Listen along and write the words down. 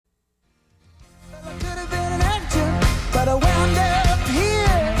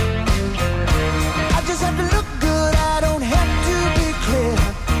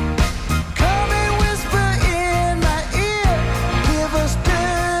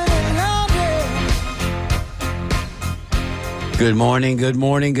Good morning, good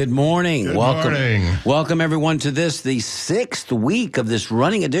morning, good morning. Good welcome, morning. Welcome, everyone, to the 6th week of this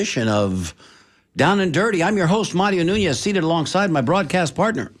running edition of Down and Dirty. I'm your host, Mario Nunez, seated alongside my broadcast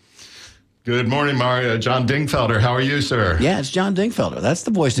partner. Good morning, Mario. John Dingfelder. How are you, sir? Yeah, it's John Dingfelder. That's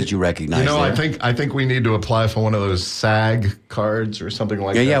the voice that you recognize. You know, there. I think we need to apply for one of those SAG cards or something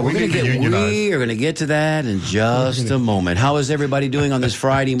like that. Yeah, we're we are going to get to that in just a moment. How is everybody doing on this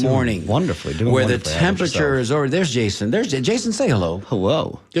Friday morning? Wonderfully. Where the temperature is over. There's Jason. Jason, say hello.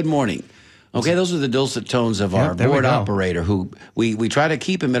 Hello. Good morning. Okay, those are the dulcet tones of our board operator, who we try to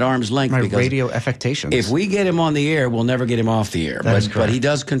keep him at arm's length. My because radio affectations. If we get him on the air, we'll never get him off the air. But he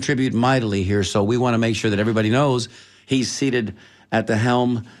does contribute mightily here, so we want to make sure that everybody knows he's seated at the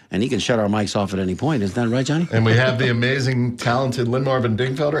helm, and he can shut our mics off at any point. Isn't that right, Johnny? And we have the amazing, talented Lynn Marvin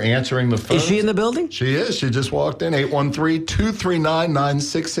Dingfelder answering the phone. Is she in the building? She is. She just walked in,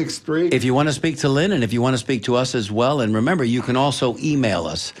 813-239-9663. If you want to speak to Lynn, and if you want to speak to us as well, and remember, you can also email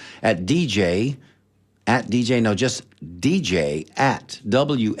us at DJ at WMNF.org.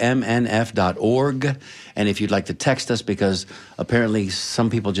 And if you'd like to text us, because apparently some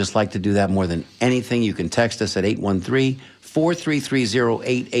people just like to do that more than anything, you can text us at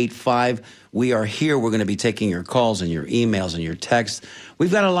 813-433-0885. We are here. We're going to be taking your calls and your emails and your texts.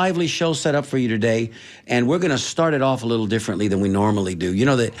 We've got a lively show set up for you today, and we're going to start it off a little differently than we normally do. You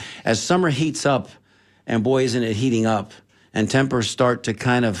know that as summer heats up, and boy, isn't it heating up, and tempers start to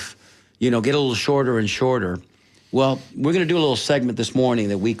kind of, get a little shorter and shorter. Well, we're going to do a little segment this morning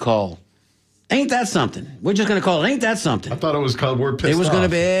that we call Ain't That Something. We're just going to call it Ain't That Something. I thought it was called We're Pissed Off. It was going to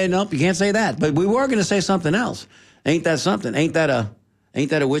be, nope, you can't say that. But we were going to say something else. Ain't that something? Ain't that a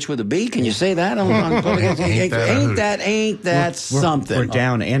witch with a B? Can you say that? Ain't that something? We're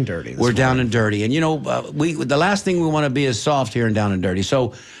down and dirty. We're down and dirty. And, the last thing we want to be is soft here and down and dirty.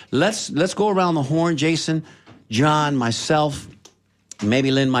 So let's go around the horn. Jason, John, myself,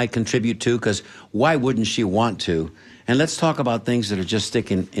 maybe Lynn might contribute too, because why wouldn't she want to? And let's talk about things that are just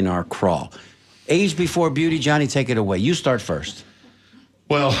sticking in our craw. Age before beauty. Johnny, take it away. You start first.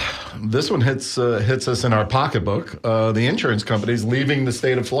 Well, this one hits us in our pocketbook. The insurance company's leaving the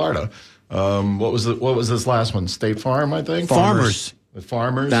state of Florida. What was this last one? State Farm, I think? Farmers. The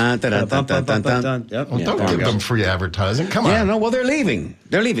Farmers. Dun, dun, dun, dun, dun, dun, dun. Yep. Well, don't give them free advertising. Come on. Yeah, no, well, they're leaving.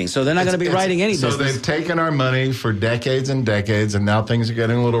 So they're not going to be writing any business. So they've taken our money for decades and decades, and now things are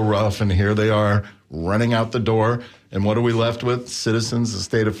getting a little rough, and here they are running out the door. And what are we left with? Citizens of the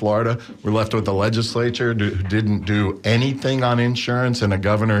state of Florida. We're left with the legislature who didn't do anything on insurance, and a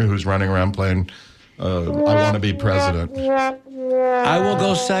governor who's running around playing, I want to be president. I will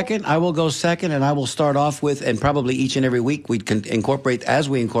go second, and I will start off with, and probably each and every week we can incorporate, as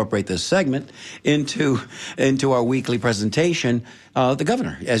we incorporate this segment into our weekly presentation, the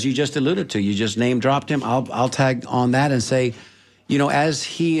governor, as you just alluded to. You just name dropped him. I'll tag on that and say, as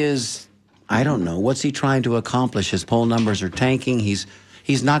he is, I don't know, what's he trying to accomplish? His poll numbers are tanking. He's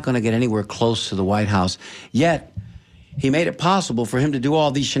not going to get anywhere close to the White House. Yet, he made it possible for him to do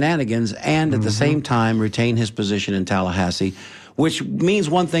all these shenanigans and at the same time retain his position in Tallahassee, which means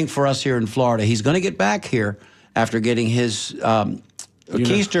one thing for us here in Florida. He's going to get back here after getting his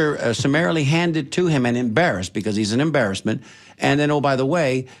keister summarily handed to him and embarrassed, because he's an embarrassment. And then, oh, by the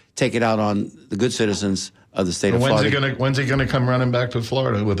way, take it out on the good citizens of the state of Florida. When's he gonna come running back to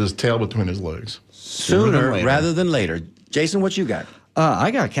Florida with his tail between his legs? Sooner rather than later. Jason, what you got?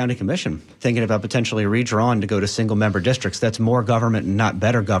 I got a county commission thinking about potentially redrawn to go to single-member districts. That's more government and not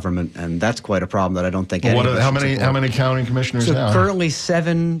better government, and that's quite a problem that I don't think. How many county commissioners now? So currently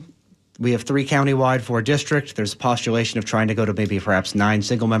 7. We have 3 countywide, 4 district. There's a postulation of trying to go to maybe perhaps 9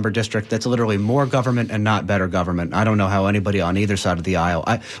 single-member district. That's literally more government and not better government. I don't know how anybody on either side of the aisle.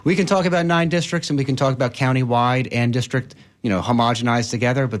 We can talk about 9 districts and we can talk about countywide and district, homogenized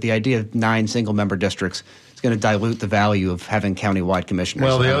together. But the idea of 9 single-member districts is going to dilute the value of having countywide commissioners.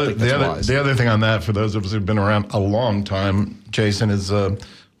 Well, the other thing on that, for those of us who've been around a long time, Jason, is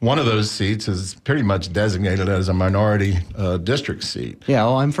one of those seats is pretty much designated as a minority district seat. Yeah,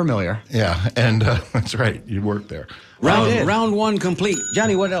 well, I'm familiar. Yeah, and that's right. You worked there. Round one complete.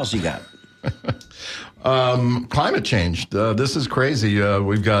 Johnny, what else you got? Climate change. This is crazy.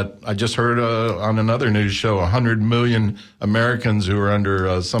 I just heard on another news show, 100 million Americans who are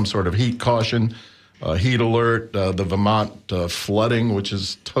under some sort of heat caution, heat alert, the Vermont flooding, which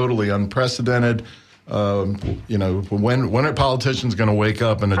is totally unprecedented. When are politicians going to wake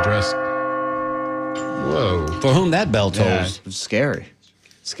up and address? Whoa! For whom that bell tolls? Yeah, it's scary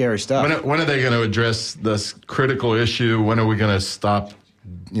stuff. When are they going to address this critical issue? When are we going to stop,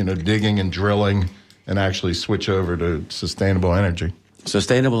 digging and drilling and actually switch over to sustainable energy?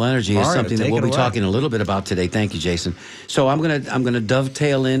 Sustainable energy is Mario, something that take we'll it be away. talking a little bit about today. Thank you, Jason. So I'm gonna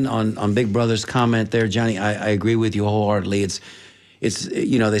dovetail in on Big Brother's comment there, Johnny. I agree with you wholeheartedly. It's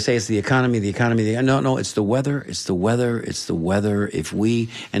they say it's the economy. No, it's the weather. It's the weather.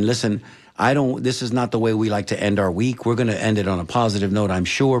 And listen, this is not the way we like to end our week. We're going to end it on a positive note, I'm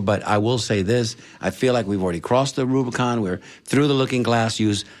sure. But I will say this. I feel like we've already crossed the Rubicon. We're through the looking glass.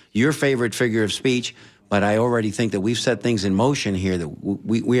 Use your favorite figure of speech. But I already think that we've set things in motion here that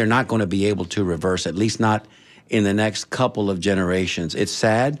we are not going to be able to reverse, at least not in the next couple of generations. It's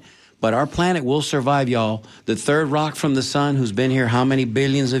sad, but our planet will survive, y'all. The third rock from the sun, who's been here how many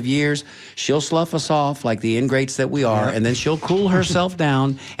billions of years, she'll slough us off like the ingrates that we are, and then she'll cool herself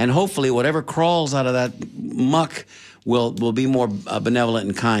down, and hopefully whatever crawls out of that muck will be more benevolent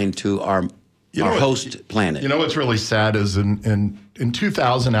and kind to our host planet. You know what's really sad is in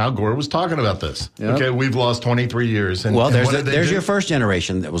 2000, Al Gore was talking about this. Yep. Okay, we've lost 23 years. And, Well, and what there's did they do? your first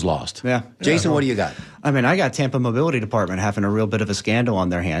generation that was lost. Yeah. Jason, what do you got? I mean, I got Tampa Mobility Department having a real bit of a scandal on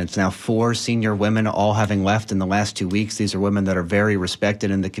their hands. Now, 4 senior women all having left in the last 2 weeks. These are women that are very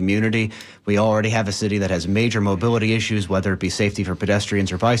respected in the community. We already have a city that has major mobility issues, whether it be safety for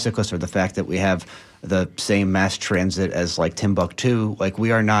pedestrians or bicyclists, or the fact that we have the same mass transit as like Timbuktu. Like,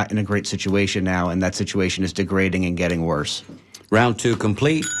 we are not in a great situation now, and that situation is degrading and getting worse. Round 2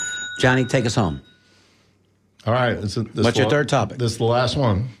 complete. Johnny, take us home. All right. What's your third topic? This is the last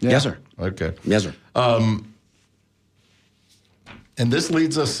one. Yes, sir. Okay. Yes, sir. And this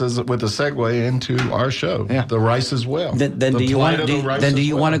leads us with a segue into our show, Yeah. The Rice as Well. Then The do you plight want of the Rice then as do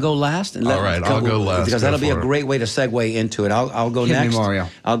you well. want to go last? And All right, I'll go last. because Go that'll be a for it. great way to segue into it. I'll go Hit me, next. Mario.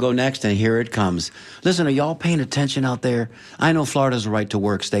 I'll go next, and here it comes. Listen, are y'all paying attention out there? I know Florida's a right to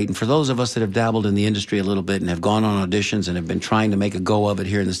work state, and for those of us that have dabbled in the industry a little bit and have gone on auditions and have been trying to make a go of it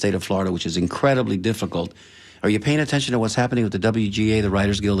here in the state of Florida, which is incredibly difficult. Are you paying attention to what's happening with the WGA, the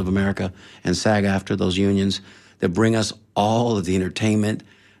Writers Guild of America, and SAG-AFTRA, those unions that bring us all of the entertainment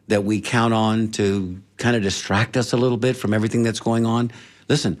that we count on to kind of distract us a little bit from everything that's going on?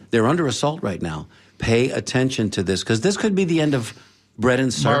 Listen, they're under assault right now. Pay attention to this, because this could be the end of bread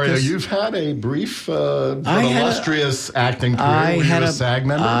and circus. Mario, you've had a brief, illustrious acting career. Were you a SAG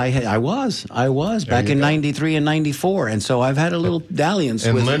member? I was back you in go. '93 and '94, and so I've had a little dalliance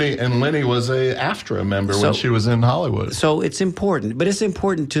and with. Lenny was a AFTRA member So- when she was in Hollywood. So it's important, but it's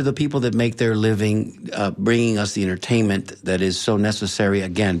important to the people that make their living bringing us the entertainment that is so necessary.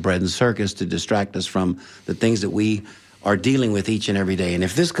 Again, bread and circus, to distract us from the things that we are dealing with each and every day. And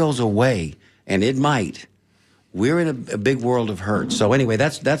if this goes away, and it might, we're in a big world of hurt. So anyway,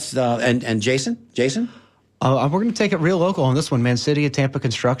 that's and Jason. We're going to take it real local on this one, man. City of Tampa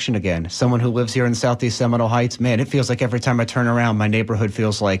construction again. Someone who lives here in Southeast Seminole Heights, man, it feels like every time I turn around, my neighborhood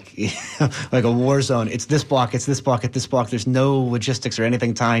feels like like a war zone. It's this block, it's this block, it's this block. There's no logistics or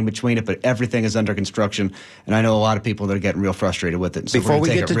anything tying between it, but everything is under construction. And I know a lot of people that are getting real frustrated with it. So Before we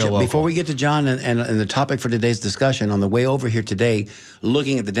get to to John and the topic for today's discussion, on the way over here today,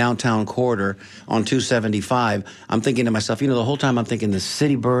 looking at the downtown corridor on 275, I'm thinking to myself, the whole time I'm thinking the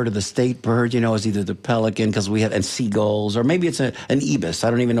city bird or the state bird, is either the pelican, because we have, and seagulls, or maybe it's an ibis. I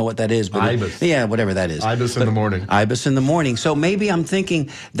don't even know what that is. But Ibis. Yeah, whatever that is. Ibis in the morning. Ibis in the morning. So maybe I'm thinking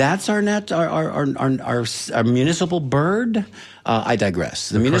that's our municipal bird. I digress.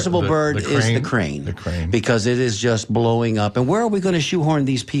 The municipal bird is the crane. The crane. Because it is just blowing up. And where are we going to shoehorn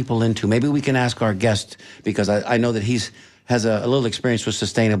these people into? Maybe we can ask our guest, because I know that has a little experience with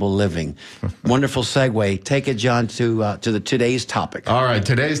sustainable living. Wonderful segue. Take it, John, to today's topic. All right,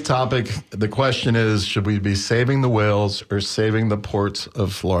 today's topic, the question is, should we be saving the whales or saving the ports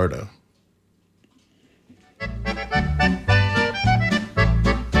of Florida?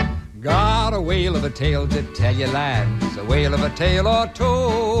 Got a whale of a tale to tell you, lads, a whale of a tale or two,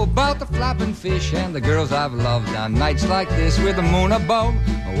 about the flapping fish and the girls I've loved on nights like this with the moon above.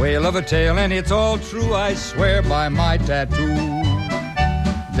 A whale of a tale, and it's all true, I swear by my tattoo.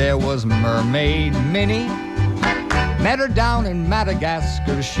 There was Mermaid Minnie, met her down in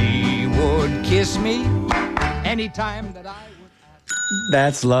Madagascar. She would kiss me anytime that I would.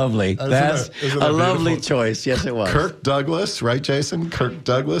 That's lovely. Isn't That's it a lovely beautiful? choice. Yes, it was. Kirk Douglas, right, Jason? Kirk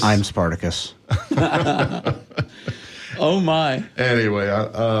Douglas? I'm Spartacus. Oh, my. Anyway,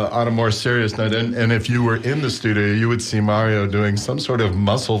 on a more serious note, and if you were in the studio, you would see Mario doing some sort of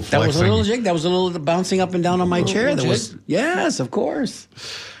muscle That flexing. was a little jig. That was a little bouncing up and down on my chair. That was, yes, of course.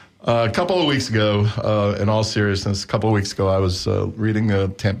 A couple of weeks ago, in all seriousness, I was reading the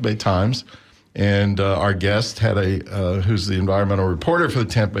Tampa Bay Times, and our guest had who's the environmental reporter for the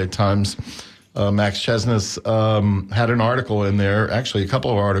Tampa Bay Times, Max Chesness had an article in there, actually a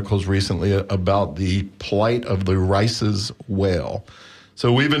couple of articles recently about the plight of the Rice's whale.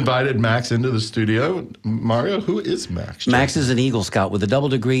 So we've invited Max into the studio. Mario, who is Max? Max is an Eagle Scout with a double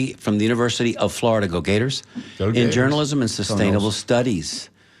degree from the University of Florida, go Gators, Go Gators. in journalism and sustainable studies.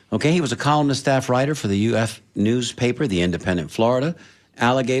 Okay, he was a columnist staff writer for the UF newspaper, The Independent Florida,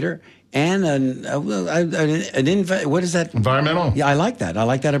 Alligator, and what is that? Environmental. Yeah, I like that. I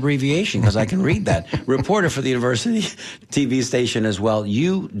like that abbreviation because I can read that. Reporter for the university TV station as well,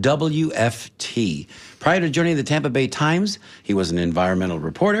 UWFT. Prior to joining the Tampa Bay Times, he was an environmental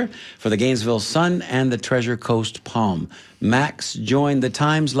reporter for the Gainesville Sun and the Treasure Coast Palm. Max joined the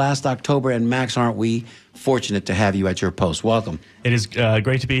Times last October, and Max, aren't we fortunate to have you at your post? Welcome. It is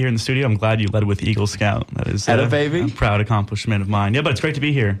great to be here in the studio. I'm glad you led with Eagle Scout. That is Atta baby. a proud accomplishment of mine. Yeah, but it's great to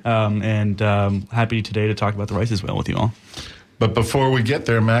be here, and happy today to talk about the Rice's whale with you all. But before we get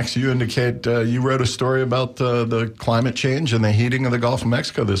there, Max, you indicate you wrote a story about the climate change and the heating of the Gulf of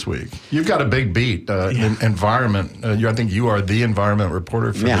Mexico this week. You've got a big beat, environment. I think you are the environment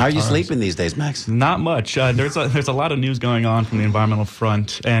reporter for Yeah, the how are you Times. sleeping these days, Max? Not much. There's a lot of news going on from the environmental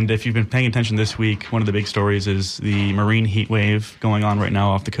front, and if you've been paying attention this week, one of the big stories is the marine heat wave going on right now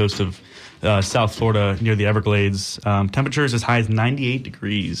off the coast of South Florida near the Everglades. Temperatures as high as 98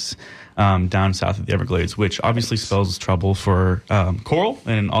 degrees down south of the Everglades, which obviously spells trouble for coral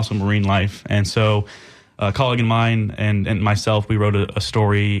and also marine life. And so a colleague of mine and myself, we wrote a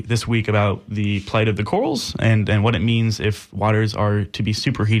story this week about the plight of the corals and what it means if waters are to be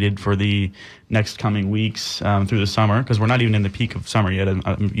superheated for the next coming weeks through the summer, because we're not even in the peak of summer yet.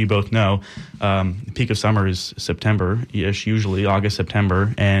 And you both know the peak of summer is September-ish, usually August,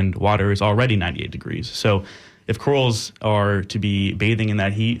 September, and water is already 98 degrees. So if corals are to be bathing in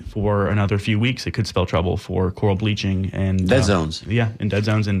that heat for another few weeks, it could spell trouble for coral bleaching and Dead zones. Yeah, and dead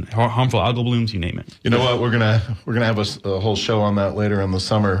zones and harmful algal blooms, you name it. You know what? We're gonna have a whole show on that later in the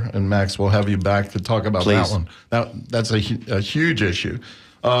summer, and Max, we'll have you back to talk about Please. that one. That's a huge issue.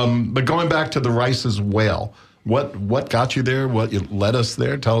 But going back to the Rice's whale, what got you there? What led us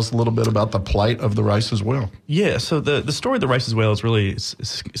there? Tell us a little bit about the plight of the Rice's whale. Yeah, so the story of the Rice's whale is really a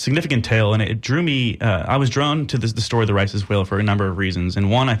significant tale, and it drew me. I was drawn to the story of the Rice's whale for a number of reasons,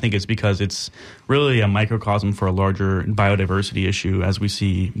 and one, I think, is because it's really a microcosm for a larger biodiversity issue as we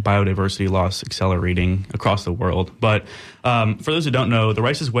see biodiversity loss accelerating across the world. But for those who don't know, the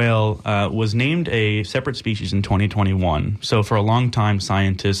Rice's whale was named a separate species in 2021. So for a long time,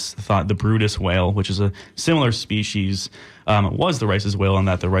 scientists thought the Brutus whale, which is a similar species, was the Rice's whale, and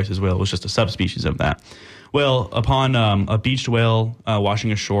that the Rice's whale was just a subspecies of that. Well, upon a beached whale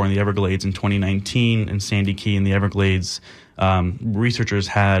washing ashore in the Everglades in 2019 in Sandy Key in the Everglades, researchers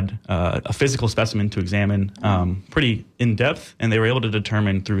had a physical specimen to examine pretty in depth, and they were able to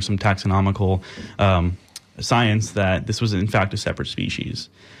determine through some taxonomical science that this was in fact a separate species.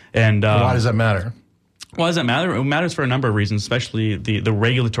 And Why does that matter? why does that matter? It matters for a number of reasons, especially the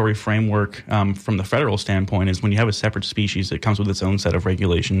regulatory framework from the federal standpoint is when you have a separate species, it comes with its own set of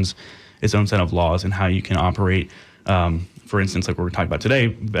regulations, its own set of laws, and how you can operate, for instance, like what we're talking about today,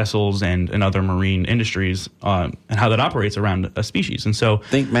 vessels and other marine industries, and how that operates around a species. And so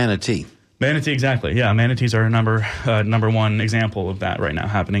Think manatee. manatee, exactly. Yeah, manatees are number one example of that right now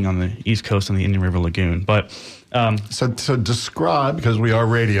happening on the East Coast and the Indian River Lagoon. But So describe, because we are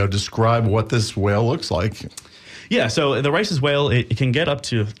radio, describe what this whale looks like. yeah, so the Rice's whale, it can get up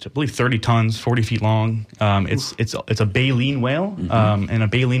to I believe 30 tons, 40 feet long. It's a baleen whale, and a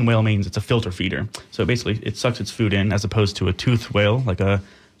baleen whale means it's a filter feeder. So basically, it sucks its food in as opposed to a toothed whale like a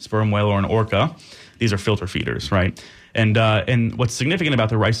sperm whale or an orca. These are filter feeders, right? And what's significant about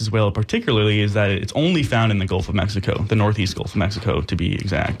the Rice's whale particularly is that it's only found in the Gulf of Mexico, the northeast Gulf of Mexico to be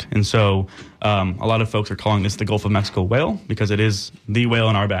exact. And so a lot of folks are calling this the Gulf of Mexico whale because it is the whale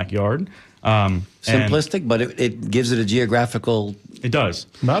in our backyard. Simplistic, but it gives it a geographical. It does.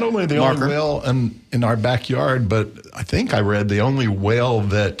 Not only the Marker. only whale in our backyard, but I think I read the only whale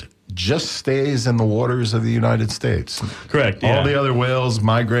that just stays in the waters of the United States. Correct. Yeah. All the other whales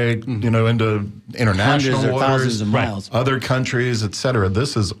migrate, into international Hundreds or waters, thousands of miles. other countries, etc.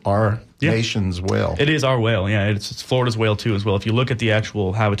 This is our nation's whale. It is our whale, yeah. It's Florida's whale, too, as well. If you look at the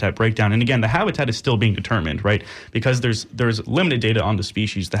actual habitat breakdown, and again, the habitat is still being determined, right? Because there's limited data on the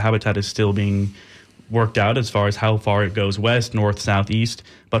species. The habitat is still being worked out as far as how far it goes west, north, south, east.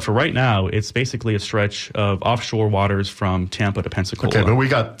 But for right now, it's basically a stretch of offshore waters from Tampa to Pensacola. Okay, but we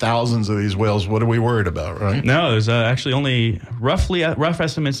got thousands of these whales. What are we worried about, right? No, there's actually only rough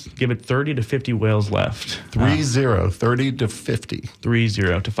estimates give it 30 to 50 whales left. 30 to 50. 30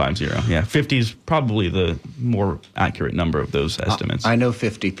 to 50. Yeah, 50 is probably the more accurate number of those estimates. I know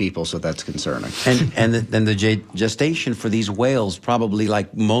 50 people, so that's concerning. And the gestation for these whales, probably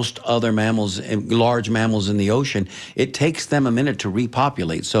like most other mammals, large mammals in the ocean, it takes them a minute to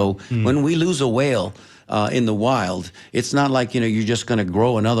repopulate. So when we lose a whale in the wild, it's not like, you're just going to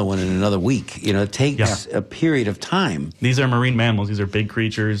grow another one in another week. It takes a period of time. These are marine mammals. These are big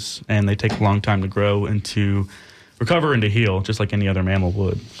creatures, and they take a long time to grow and to recover and to heal, just like any other mammal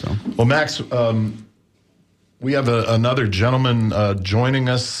would. So, well, Max, we have another gentleman joining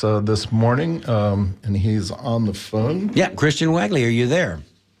us this morning, and he's on the phone. Yeah, Christian Wagley, are you there?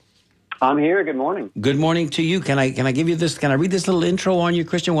 I'm here. Good morning. Good morning to you. Can I give you this? Can I read this little intro on you,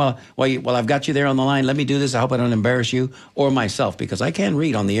 Christian? While I've got you there on the line, let me do this. I hope I don't embarrass you or myself, because I can't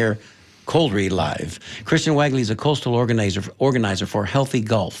read on the air, cold read live. Christian Wagley is a coastal organizer for Healthy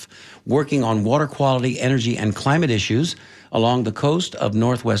Gulf, working on water quality, energy, and climate issues along the coast of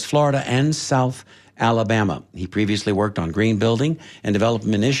Northwest Florida and South Alabama. He previously worked on green building and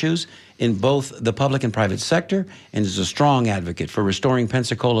development issues in both the public and private sector, and is a strong advocate for restoring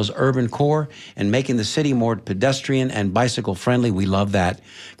Pensacola's urban core and making the city more pedestrian and bicycle friendly. We love that.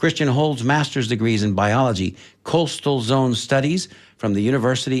 Christian holds master's degrees in biology, coastal zone studies from the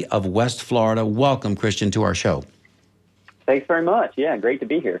University of West Florida. Welcome, Christian, to our show. Thanks very much. Yeah, great to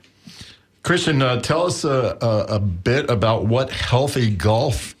be here. Christian, tell us a bit about what Healthy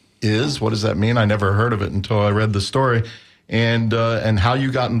Gulf is. What does that mean? I never heard of it until I read the story. And how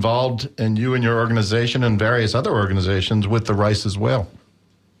you got involved, and you and your organization and various other organizations, with the Rice's Whale.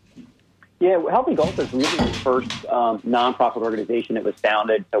 Yeah, Healthy Gulf is really the first nonprofit organization that was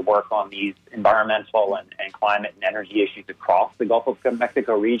founded to work on these environmental and climate and energy issues across the Gulf of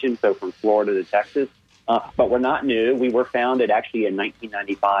Mexico region, so from Florida to Texas. But we're not new. We were founded actually in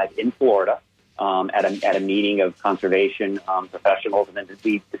 1995 in Florida at a meeting of conservation professionals, and then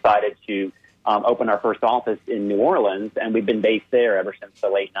we decided to open our first office in New Orleans, and we've been based there ever since the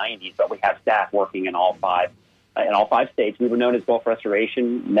late 90s. But we have staff working in all five states. We were known as Gulf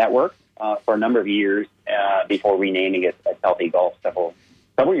Restoration Network for a number of years before renaming it as Healthy Gulf several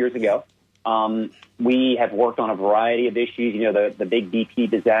years ago. We have worked on a variety of issues. The big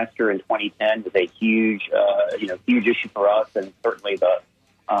BP disaster in 2010 was a huge issue for us, and certainly the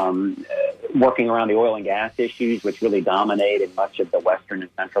working around the oil and gas issues, which really dominate in much of the Western and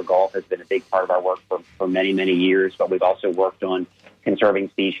Central Gulf, has been a big part of our work for many, many years. But we've also worked on conserving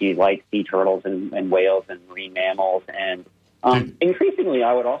species like sea turtles and whales and marine mammals. And increasingly,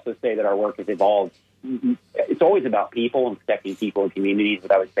 I would also say that our work has evolved. It's always about people and protecting people and communities,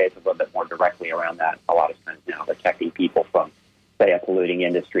 but I would say it's a little bit more directly around that a lot of times now, protecting people from, say, a polluting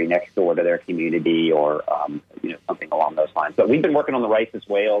industry next door to their community, or something along those lines. But we've been working on the Rice's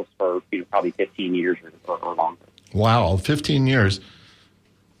whales for probably 15 years or longer. Wow, 15 years.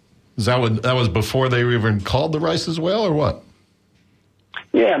 That was before they were even called the Rice's Whale, or what?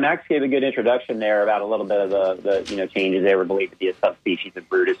 Yeah, Max gave a good introduction there about a little bit of the changes. They were believed to be a subspecies of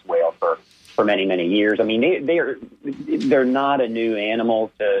Brutus whale for many, many years. I mean, they're not a new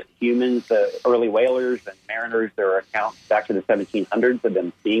animal to humans. The early whalers and mariners, there are accounts back to the 1700s of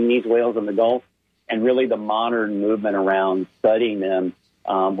them seeing these whales in the Gulf. And really the modern movement around studying them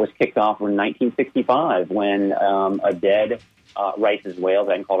was kicked off in 1965 when a dead Rice's whale,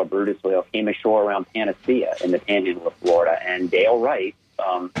 then called a Brutus whale, came ashore around Panacea in the panhandle of Florida. And Dale Rice,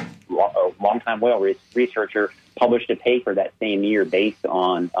 a longtime whale researcher, published a paper that same year based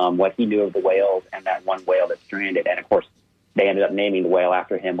on what he knew of the whales and that one whale that stranded. And, of course, they ended up naming the whale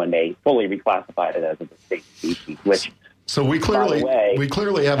after him when they fully reclassified it as a distinct species, which... So we clearly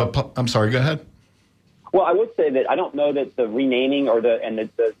have a... I'm sorry, go ahead. Well, I would say that I don't know that the renaming or the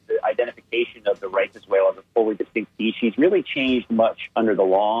identification of the Rice's whale as a fully distinct species really changed much under the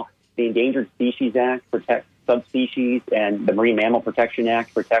law. The Endangered Species Act protects subspecies, and the Marine Mammal Protection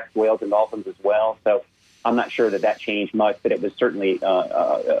Act protects whales and dolphins as well. So I'm not sure that changed much, but it was certainly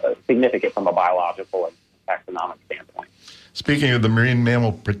significant from a biological and taxonomic standpoint. Speaking of the Marine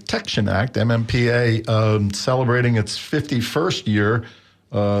Mammal Protection Act, MMPA celebrating its 51st year,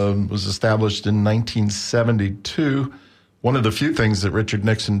 was established in 1972. One of the few things that Richard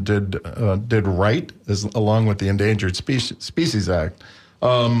Nixon did right, along with the Endangered Species Act.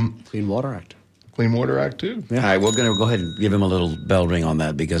 Clean Water Act. Clean Water Act too. All right, we're going to go ahead and give him a little bell ring on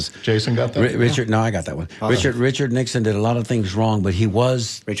that because Jason got that? Richard, no, I got that one. Richard Nixon did a lot of things wrong, but he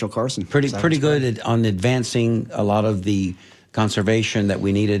was Rachel Carson. pretty good on advancing a lot of the conservation that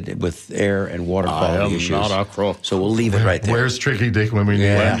we needed with air and water quality issues. not a crook. So we'll leave it right there. Where's Tricky Dick when we need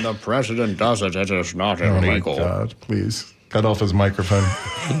Yeah. him? When the president does it, it is not Oh, my illegal. God. Please. Cut off his microphone.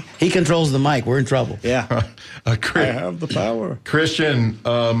 He controls the mic. We're in trouble. Yeah. I Chris, have the power. Christian,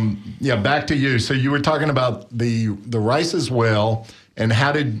 back to you. So you were talking about the Rice's Well, and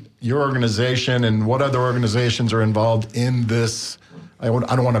how did your organization and what other organizations are involved in this, I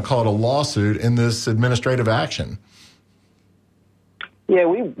don't want to call it a lawsuit, in this administrative action? Yeah,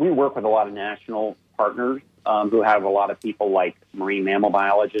 we work with a lot of national partners who have a lot of people like marine mammal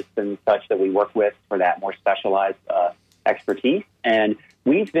biologists and such that we work with for that more specialized expertise. And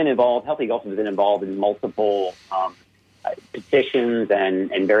we've been involved, Healthy Gulf has been involved in multiple petitions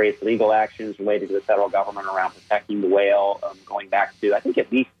and various legal actions related to the federal government around protecting the whale, going back to, I think,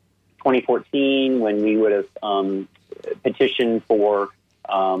 at least 2014 when we would have petitioned for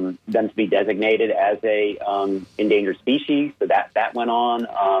them to be designated as a endangered species. So that went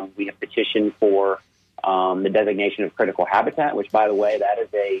on. We have petitioned for the designation of critical habitat, which, by the way, that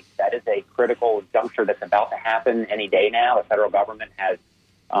is a critical juncture that's about to happen any day now. The federal government has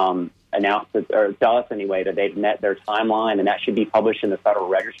announced, or tell us anyway, that they've met their timeline, and that should be published in the Federal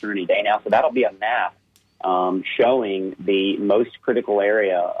Register any day now. So that'll be a map showing the most critical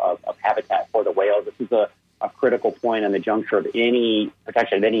area of habitat for the whales. This is a critical point on the juncture of any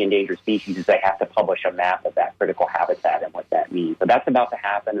protection of any endangered species is they have to publish a map of that critical habitat and what that means. So that's about to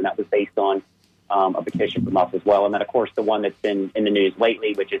happen, and that was based on a petition from us as well. And then, of course, the one that's been in the news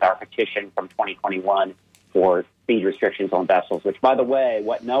lately, which is our petition from 2021 for speed restrictions on vessels, which, by the way,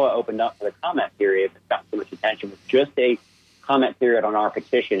 what NOAA opened up for the comment period that got so much attention was just a comment period on our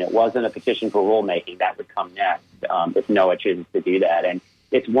petition. It wasn't a petition for rulemaking. That would come next if NOAA chooses to do that. And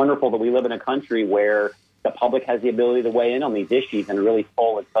it's wonderful that we live in a country where the public has the ability to weigh in on these issues in a really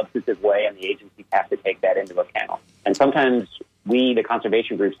full and substantive way, and the agencies have to take that into account. And sometimes we, the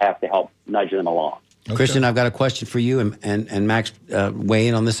conservation groups, have to help nudge them along. Okay. Christian, I've got a question for you, and Max, weigh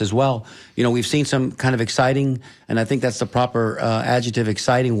in on this as well. You know, we've seen some kind of exciting, and I think that's the proper adjective,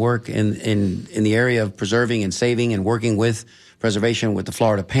 exciting work in the area of preserving and saving and working with preservation with the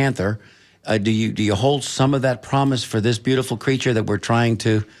Florida panther. Do you hold some of that promise for this beautiful creature that we're trying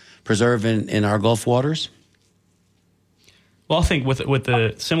to preserve in our Gulf waters? Well, I think with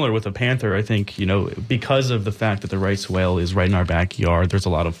the panther, I think, you know, because of the fact that the Rice whale is right in our backyard, there's a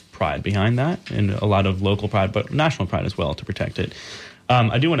lot of pride behind that, and a lot of local pride, but national pride as well to protect it.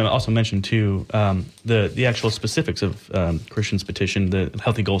 I do want to also mention too the actual specifics of Christian's petition, the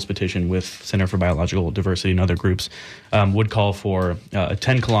Healthy Gulf's petition with Center for Biological Diversity and other groups would call for a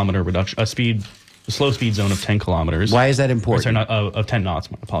 10-kilometer reduction, a slow speed zone of 10 kilometers. Why is that important? Sorry, of 10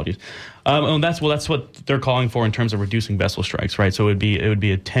 knots. My apologies. And that's what they're calling for in terms of reducing vessel strikes, right? So it would be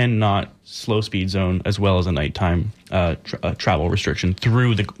a 10-knot slow speed zone as well as a nighttime travel restriction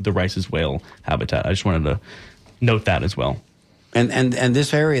through the Rice's whale habitat. I just wanted to note that as well. And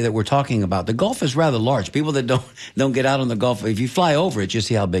this area that we're talking about, the Gulf is rather large. People that don't get out on the Gulf, if you fly over it, you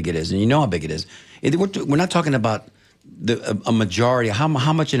see how big it is, and you know how big it is. We're not talking about a majority. How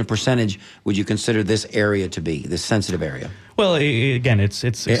much in a percentage would you consider this area to be, this sensitive area? Well, again, it's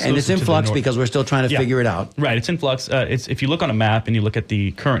and it's in flux because we're still trying to figure it out. Right, it's in flux. If you look on a map and you look at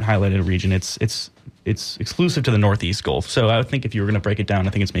the current highlighted region, it's exclusive to the Northeast Gulf. So I would think if you were going to break it down,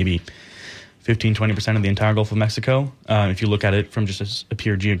 I think it's maybe 15-20% of the entire Gulf of Mexico. If you look at it from just a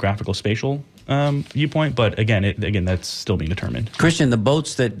pure geographical spatial viewpoint, but again, that's still being determined. Christian, the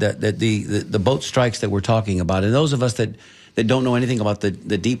boats the boat strikes that we're talking about, and those of us that don't know anything about the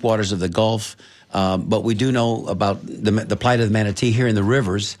deep waters of the Gulf, but we do know about the plight of the manatee here in the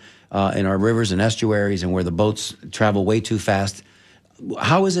rivers, in our rivers and estuaries, and where the boats travel way too fast.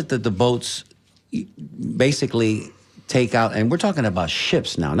 How is it that the boats basically take out, and we're talking about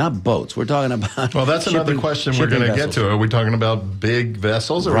ships now, not boats. We're talking about well, that's another question we're going to get to. Are we talking about big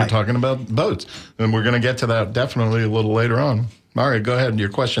vessels, or are we talking about boats? And we're going to get to that definitely a little later on. Mario, go ahead. Your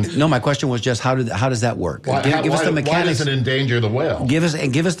question. No, my question was just how does that work? Give us the mechanics. Why does it endanger the whale? Give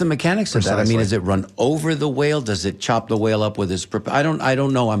us the mechanics of that. I mean, does it run over the whale? Does it chop the whale up with its? I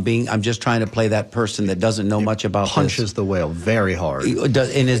don't know. I'm just trying to play that person that doesn't know much about. Punches the whale very hard.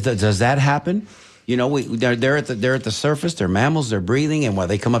 Does that happen? You know, they're at the surface. They're mammals. They're breathing, and while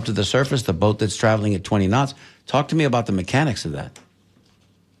they come up to the surface, the boat that's traveling at 20 knots. Talk to me about the mechanics of that.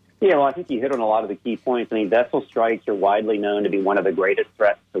 Yeah, well, I think you hit on a lot of the key points. I mean, vessel strikes are widely known to be one of the greatest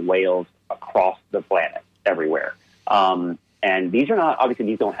threats to whales across the planet, everywhere. And these are not, obviously,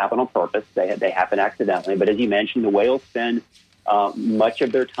 these don't happen on purpose. They happen accidentally. But as you mentioned, the whales spend much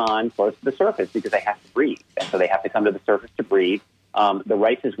of their time close to the surface because they have to breathe. And so they have to come to the surface to breathe. The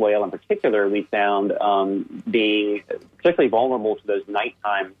Rice's whale in particular, we found being particularly vulnerable to those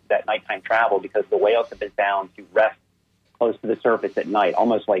nighttime travel because the whales have been found to rest close to the surface at night,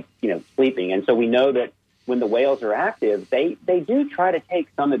 almost like, sleeping. And so we know that when the whales are active, they do try to take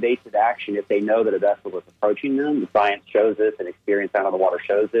some evasive action if they know that a vessel is approaching them. The science shows this and experience out on the water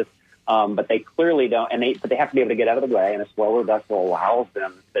shows this. But they clearly don't, but they have to be able to get out of the way, and a slower vessel allows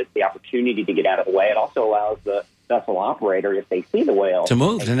them the opportunity to get out of the way. It also allows the vessel operator, if they see the whale, to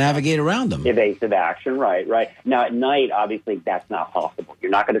move, to navigate around them. Evasive action, right. Now, at night, obviously, that's not possible.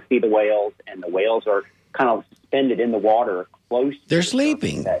 You're not going to see the whales, and the whales are kind of suspended in the water close to They're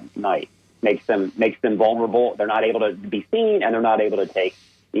sleeping at night. Makes them vulnerable. They're not able to be seen, and they're not able to take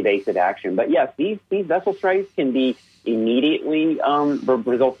evasive action. But yes, these vessel strikes can be immediately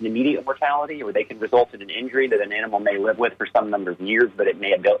result in immediate mortality, or they can result in an injury that an animal may live with for some number of years, but it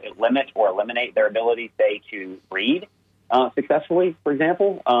may limit or eliminate their ability, say, to breed successfully, for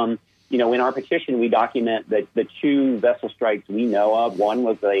example. In our petition, we document that the two vessel strikes we know of, one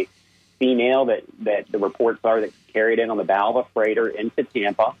was a female that the reports are that carried in on the bow of a freighter into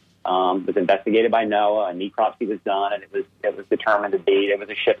Tampa, was investigated by NOAA, a necropsy was done, and it was determined to be, it was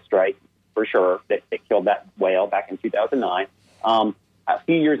a ship strike, for sure, that killed that whale back in 2009. A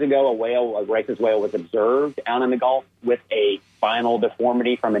few years ago, a Rice's whale was observed out in the Gulf with a spinal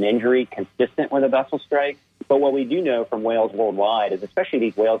deformity from an injury consistent with a vessel strike. But what we do know from whales worldwide is, especially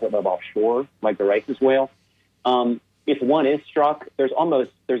these whales that live offshore, like the Rice's whale, if one is struck, there's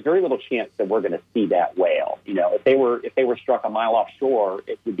very little chance that we're going to see that whale. If they were struck a mile offshore,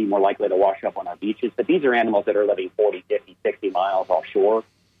 it would be more likely to wash up on our beaches. But these are animals that are living 40, 50, 60 miles offshore.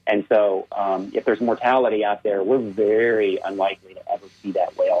 And so if there's mortality out there, we're very unlikely to ever see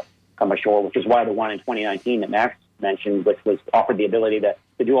that whale come ashore, which is why the one in 2019 that Max mentioned, which was offered the ability to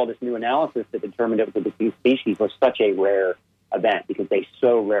do all this new analysis that determined it was a distinct species, was such a rare event because they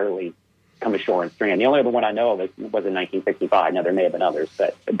so rarely come ashore and strand. The only other one I know of was in 1965. Now, there may have been others,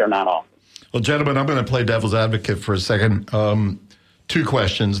 but they're not often. Well, gentlemen, I'm going to play devil's advocate for a second. Two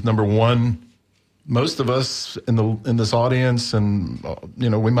questions. Number one, most of us in this audience, and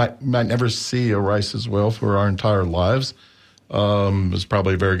we might never see a Rice's whale for our entire lives. There's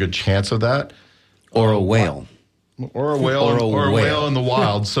probably a very good chance of that. Or a whale. Or a whale. Or a whale in the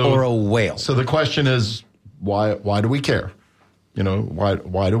wild. So, or a whale. So the question is, why do we care?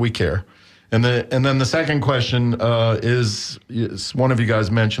 Why do we care? And then the second question is one of you guys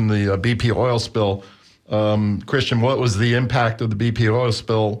mentioned the BP oil spill. Christian, what was the impact of the BP oil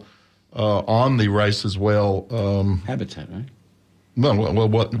spill on the Rice's whale habitat, right? Well,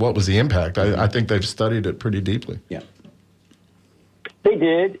 what was the impact? I think they've studied it pretty deeply. Yeah. They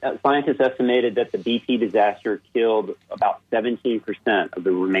did. Scientists estimated that the BP disaster killed about 17% of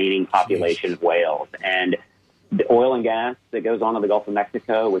the remaining population of whales. And the oil and gas that goes on in the Gulf of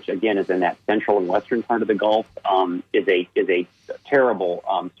Mexico, which again is in that central and western part of the Gulf, is a terrible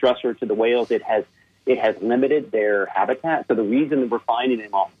stressor to the whales. It has limited their habitat. So the reason that we're finding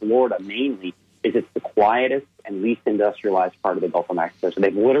them off Florida mainly is it's the quietest and least industrialized part of the Gulf of Mexico. So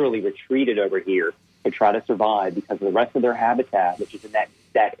they've literally retreated over here to try to survive because the rest of their habitat, which is in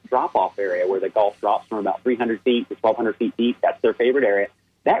that drop-off area where the Gulf drops from about 300 feet to 1,200 feet deep, that's their favorite area.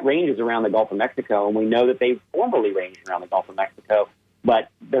 That ranges around the Gulf of Mexico, and we know that they formerly ranged around the Gulf of Mexico, but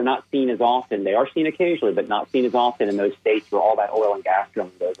they're not seen as often. They are seen occasionally, but not seen as often in those states where all that oil and gas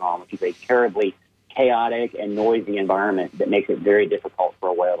drilling goes on, which is a terribly chaotic and noisy environment that makes it very difficult for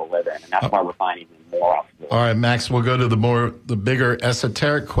a whale to live in, and that's why we're finding them more often. All right, Max, we'll go to the bigger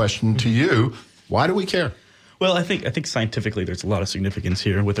esoteric question to you. Why do we care? Well, I think scientifically there's a lot of significance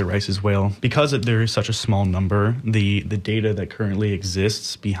here with the Rice's whale. Because there is such a small number, the data that currently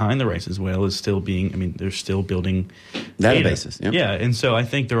exists behind the Rice's whale is still they're still building databases. Yeah, and so I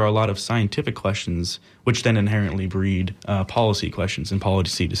think there are a lot of scientific questions which then inherently breed policy questions and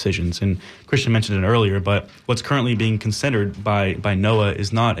policy decisions. And Christian mentioned it earlier, but what's currently being considered by NOAA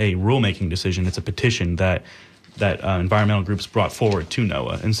is not a rulemaking decision, it's a petition that environmental groups brought forward to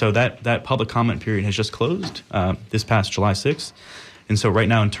NOAA. And so that public comment period has just closed this past July 6th. And so right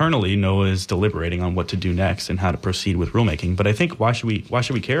now internally, NOAA is deliberating on what to do next and how to proceed with rulemaking. But I think why should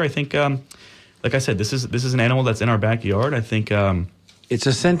we care? I think, like I said, this is an animal that's in our backyard. I think it's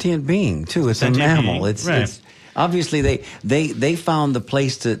a sentient being too. It's a mammal. It's obviously they found the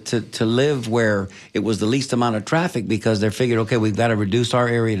place to live where it was the least amount of traffic because they figured, okay, we've got to reduce our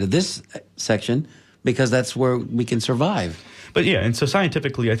area to this section, because that's where we can survive. But yeah, and so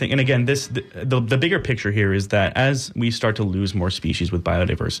scientifically, I think, and again, the bigger picture here is that as we start to lose more species with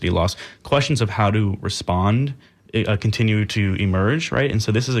biodiversity loss, questions of how to respond continue to emerge, right? And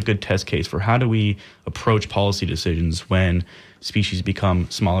so this is a good test case for how do we approach policy decisions when species become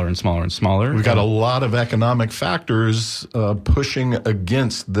smaller and smaller and smaller. We've got a lot of economic factors pushing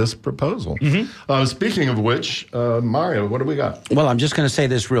against this proposal. Speaking of which, Mario, what do we got? Well, I'm just going to say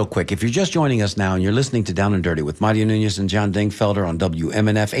this real quick. If you're just joining us now and you're listening to Down and Dirty with Mario Nunez and John Dingfelder on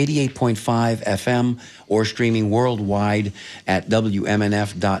WMNF 88.5 FM or streaming worldwide at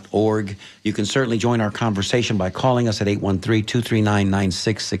WMNF.org, you can certainly join our conversation by calling us at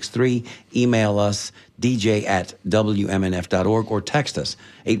 813-239-9663, email us dj@wmnf.org, or text us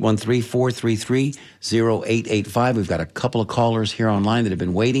 813-433-0885. We've got a couple of callers here online that have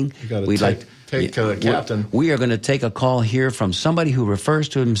been waiting. Captain. We are going to take a call here from somebody who refers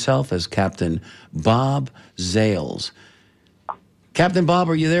to himself as Captain Bob Zales. Captain Bob,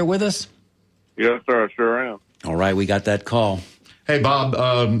 are you there with us? Yes, sir, I sure am. All right, we got that call. Hey, Bob,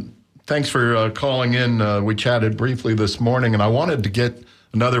 thanks for calling in. We chatted briefly this morning, and I wanted to get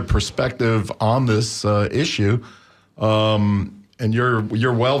another perspective on this issue. And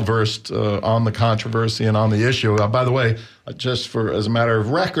you're well versed on the controversy and on the issue. By the way, just as a matter of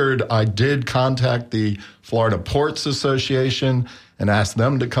record, I did contact the Florida Ports Association and asked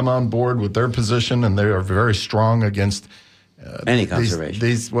them to come on board with their position, and they are very strong against any conservation.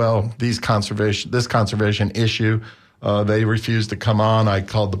 This conservation issue. They refused to come on. I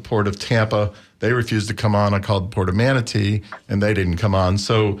called the Port of Tampa. They refused to come on. I called the Port of Manatee, and they didn't come on.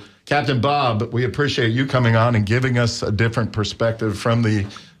 So, Captain Bob, we appreciate you coming on and giving us a different perspective from the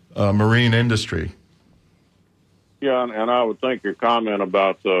marine industry. Yeah, and I would think your comment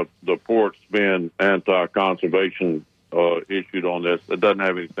about the ports being anti-conservation issued on this, it doesn't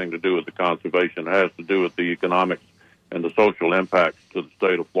have anything to do with the conservation. It has to do with the economics and the social impacts to the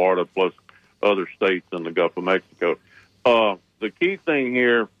state of Florida, plus other states in the Gulf of Mexico. The key thing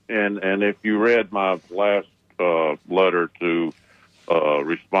here, and if you read my last letter to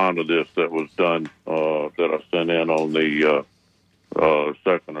respond to this that was done, that I sent in on the 2nd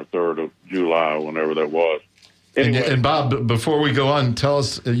or 3rd of July, whenever that was. Anyway. And Bob, before we go on, tell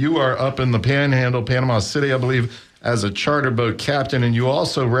us, you are up in the Panhandle, Panama City, I believe, as a charter boat captain, and you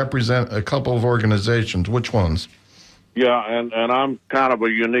also represent a couple of organizations. Which ones? Yeah, and I'm kind of a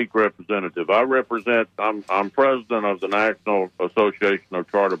unique representative. I'm president of the National Association of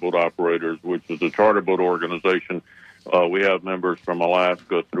Charter Boat Operators, which is a charter boat organization. We have members from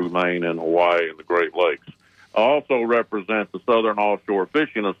Alaska through Maine and Hawaii and the Great Lakes. I also represent the Southern Offshore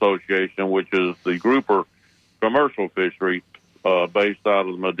Fishing Association, which is the grouper commercial fishery based out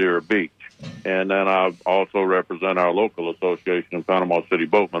of Madeira Beach. And then I also represent our local association, Panama City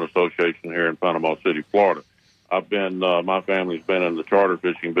Boatman Association here in Panama City, Florida. My family's been in the charter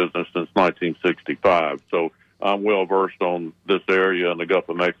fishing business since 1965, so I'm well versed on this area in the Gulf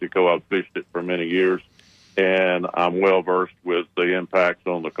of Mexico. I've fished it for many years, and I'm well versed with the impacts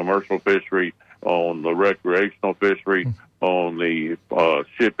on the commercial fishery, on the recreational fishery, on the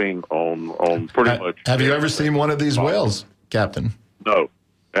shipping, on pretty much. Have you ever seen one of these whales, Captain? No,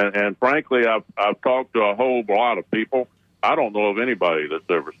 and frankly, I've talked to a whole lot of people. I don't know of anybody that's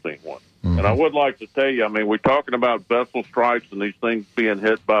ever seen one. Mm-hmm. And I would like to tell you, I mean, we're talking about vessel strikes and these things being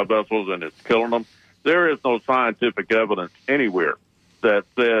hit by vessels and it's killing them. There is no scientific evidence anywhere that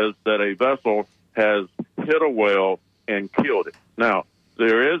says that a vessel has hit a whale and killed it. Now,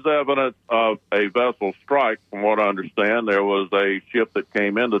 there is evidence of a vessel strike. From what I understand, there was a ship that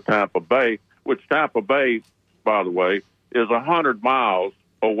came into Tampa Bay, which Tampa Bay, by the way, is 100 miles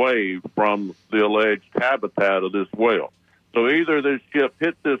away from the alleged habitat of this whale. So either this ship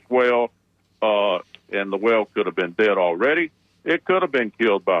hit this whale, and the whale could have been dead already. It could have been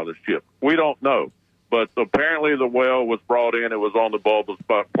killed by the ship. We don't know. But apparently the whale was brought in. It was on the bulbous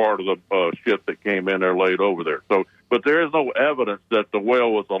part of the ship that came in there, laid over there. So, but there is no evidence that the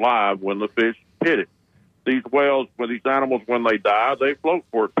whale was alive when the fish hit it. These whales, these animals, when they die, they float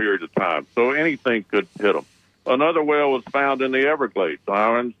for a period of time. So anything could hit them. Another whale was found in the Everglades.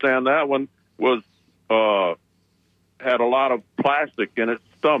 I understand that one was had a lot of plastic in its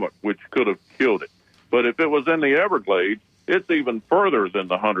stomach, which could have killed it. But if it was in the Everglades, it's even further than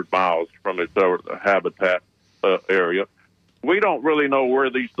the 100 miles from its habitat area. We don't really know where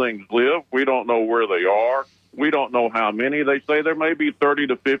these things live. We don't know where they are. We don't know how many. They say there may be 30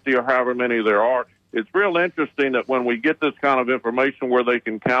 to 50 or however many there are. It's real interesting that when we get this kind of information where they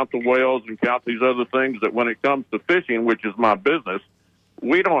can count the whales and count these other things, that when it comes to fishing, which is my business,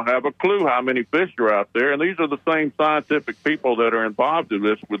 we don't have a clue how many fish are out there. And these are the same scientific people that are involved in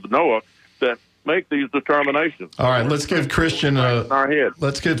this with NOAA that make these determinations. All right, let's give Christian in our head.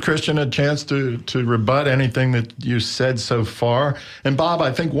 Let's give Christian a chance to rebut anything that you said so far. And Bob,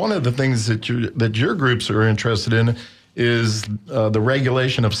 I think one of the things that your groups are interested in is the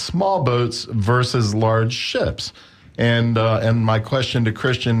regulation of small boats versus large ships. And my question to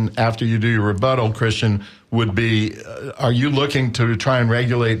Christian after you do your rebuttal, Christian, would be: are you looking to try and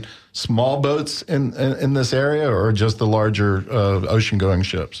regulate small boats in this area, or just the larger ocean-going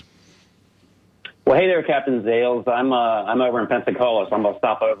ships? Well, hey there, Captain Zales. I'm over in Pensacola, so I'm going to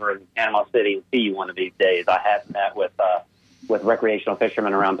stop over in Panama City and see you one of these days. I have met with recreational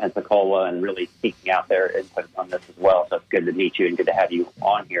fishermen around Pensacola and really seeking out their input on this as well. So it's good to meet you and good to have you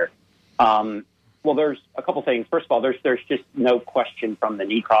on here. Well, there's a couple things. First of all, there's just no question from the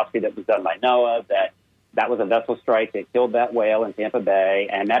necropsy that was done by NOAA that was a vessel strike that killed that whale in Tampa Bay,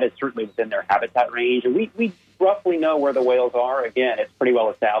 and that is certainly within their habitat range. And we roughly know where the whales are. Again, it's pretty well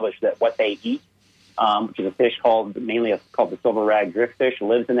established that what they eat, which is a fish called the silver rag driftfish,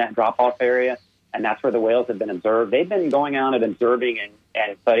 lives in that drop-off area, and that's where the whales have been observed. They've been going out and observing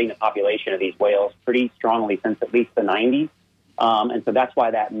and studying the population of these whales pretty strongly since at least the 90s. And so that's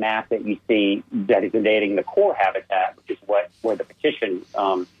why that map that you see designating the core habitat, which is where the petition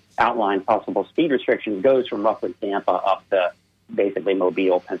outlines possible speed restrictions, goes from roughly Tampa up to basically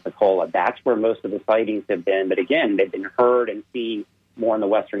Mobile, Pensacola. That's where most of the sightings have been. But again, they've been heard and seen more in the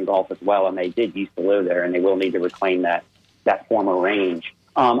Western Gulf as well, and they did used to live there, and they will need to reclaim that former range.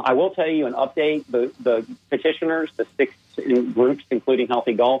 I will tell you an update. The petitioners, the 6 groups, including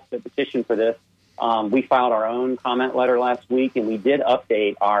Healthy Gulf, that petitioned for this, we filed our own comment letter last week, and we did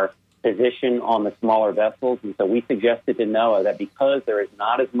update our position on the smaller vessels. And so we suggested to NOAA that because there is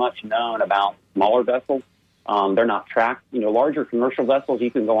not as much known about smaller vessels, they're not tracked. Larger commercial vessels, you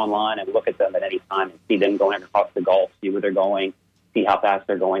can go online and look at them at any time and see them going across the Gulf, see where they're going, see how fast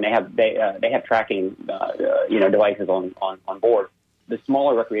they're going. They have tracking devices on board. The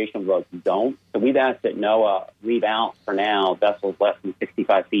smaller recreational boats don't. So we've asked that NOAA leave out for now vessels less than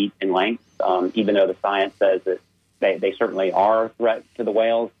 65 feet in length, even though the science says that they certainly are a threat to the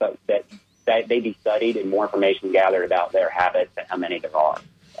whales, but that they be studied and more information gathered about their habits and how many there are.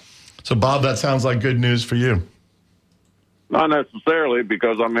 So, Bob, that sounds like good news for you. Not necessarily,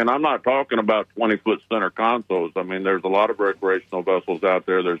 because, I'm not talking about 20-foot center consoles. There's a lot of recreational vessels out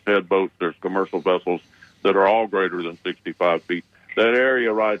there. There's head boats, there's commercial vessels that are all greater than 65 feet. That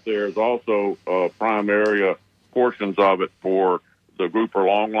area right there is also prime area portions of it for the grouper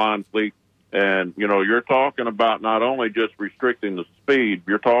longline fleet. And, you're talking about not only just restricting the speed,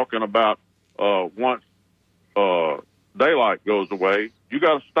 you're talking about once daylight goes away, you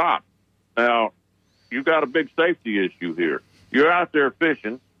got to stop. Now, you've got a big safety issue here. You're out there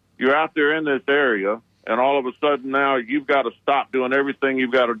fishing. You're out there in this area, and all of a sudden now you've got to stop doing everything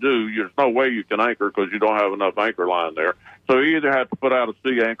you've got to do. There's no way you can anchor because you don't have enough anchor line there. So you either have to put out a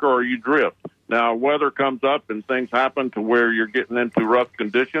sea anchor or you drift. Now, weather comes up and things happen to where you're getting into rough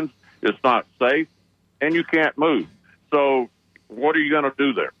conditions. It's not safe, and you can't move. So what are you going to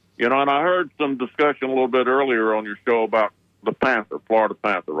do there? And I heard some discussion a little bit earlier on your show about the panther, Florida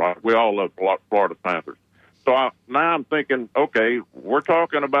panther, right? We all love Florida panthers. So now I'm thinking, okay, we're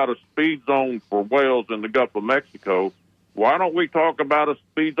talking about a speed zone for whales in the Gulf of Mexico. Why don't we talk about a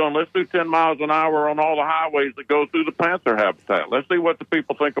speed zone? Let's do 10 miles an hour on all the highways that go through the panther habitat. Let's see what the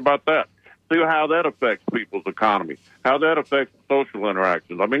people think about that. See how that affects people's economy, how that affects social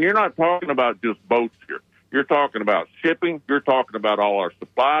interactions. You're not talking about just boats here. You're talking about shipping. You're talking about all our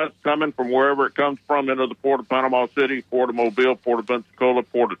supplies coming from wherever it comes from into the Port of Panama City, Port of Mobile, Port of Pensacola,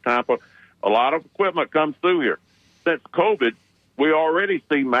 Port of Tampa. A lot of equipment comes through here. Since COVID, we already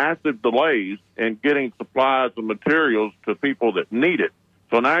see massive delays in getting supplies and materials to people that need it.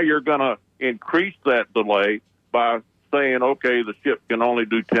 So now you're going to increase that delay by saying, okay, the ship can only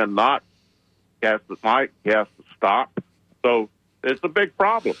do 10 knots. He has to stop. So it's a big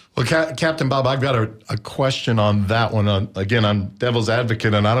problem. Well, Captain Bob, I've got a question on that one. Again, I'm devil's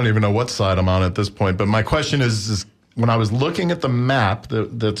advocate, and I don't even know what side I'm on at this point. But my question is when I was looking at the map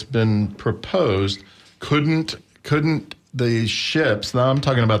that's been proposed, couldn't the ships, now I'm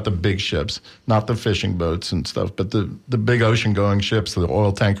talking about the big ships, not the fishing boats and stuff, but the big ocean-going ships, the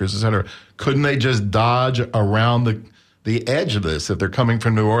oil tankers, et cetera, couldn't they just dodge around the edge of this if they're coming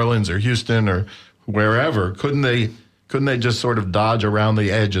from New Orleans or Houston or wherever? Couldn't they just sort of dodge around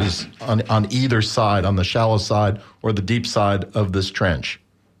the edges on either side, on the shallow side or the deep side of this trench?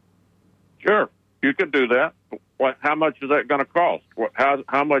 Sure, you could do that. How much is that going to cost?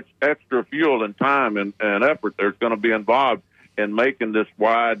 How much extra fuel and time and effort there's going to be involved in making this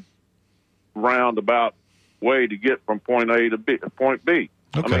wide, roundabout way to get from point A to point B?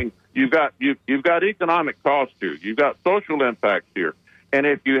 Okay. You've got economic costs here. You've got social impacts here. And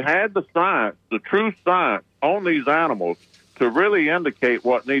if you had the science, the true science on these animals to really indicate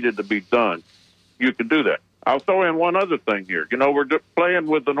what needed to be done, you could do that. I'll throw in one other thing here. You know, we're playing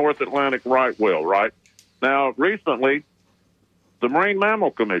with the North Atlantic right whale, right? Now, recently, the Marine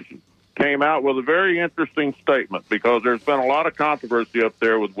Mammal Commission came out with a very interesting statement because there's been a lot of controversy up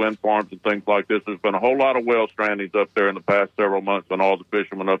there with wind farms and things like this. There's been a whole lot of whale strandings up there in the past several months, and all the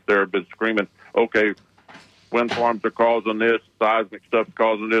fishermen up there have been screaming, okay, wind farms are causing this, seismic stuff's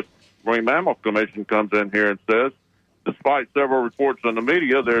causing this. Marine Mammal Commission comes in here and says, despite several reports in the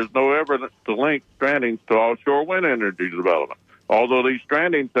media, there's no evidence to link strandings to offshore wind energy development. Although these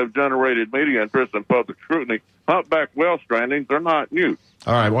strandings have generated media interest and public scrutiny, humpback whale strandings are not new.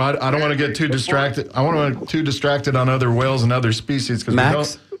 All right. Well, I don't want to get too distracted. I want to get too distracted on other whales and other species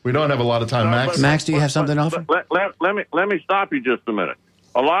because we don't have a lot of time. Max, do you have something to offer? Let me stop you just a minute.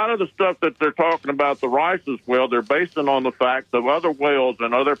 A lot of the stuff that they're talking about, the Rice's whale, they're basing on the fact that other whales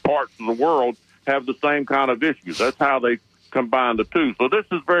in other parts of the world have the same kind of issues. That's how they combine the two. So this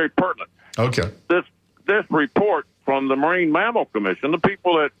is very pertinent. Okay. This report from the Marine Mammal Commission, the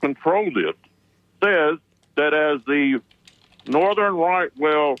people that control this, says that as the northern right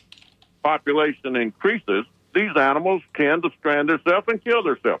whale population increases, these animals tend to strand themselves and kill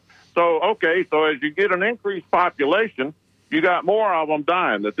themselves. So as you get an increased population, you got more of them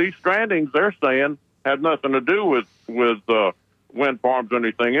dying. That these strandings, they're saying, have nothing to do with wind farms or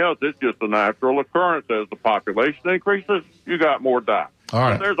anything else. It's just a natural occurrence. As the population increases, you got more die. All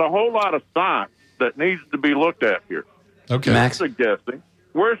right. So there's a whole lot of science that needs to be looked at here. Okay. Max?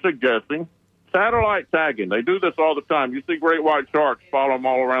 We're suggesting satellite tagging. They do this all the time. You see great white sharks follow them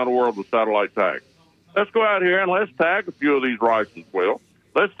all around the world with satellite tags. Let's go out here and let's tag a few of these Rice's whales.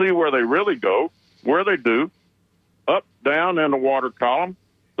 Let's see where they really go, where they do, up, down in the water column,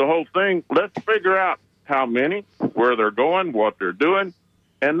 the whole thing. Let's figure out how many, where they're going, what they're doing,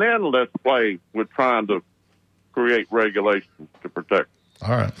 and then let's play with trying to create regulations to protect.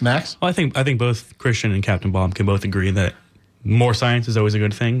 All right. Max? Well, I think both Christian and Captain Bob can both agree that more science is always a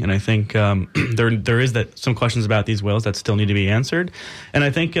good thing, and I think there is some questions about these whales that still need to be answered. And I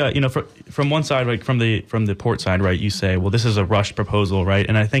think from one side, right, from the port side, right, you say, well, this is a rushed proposal, right?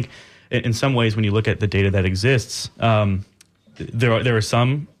 And I think in some ways, when you look at the data that exists, there are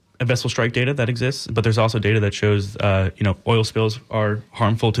some vessel strike data that exists, but there's also data that shows oil spills are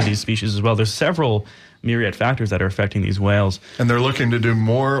harmful to these species as well. There's several myriad factors that are affecting these whales. And they're looking to do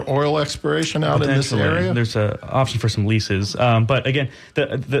more oil exploration out in this area? There's an option for some leases. But again,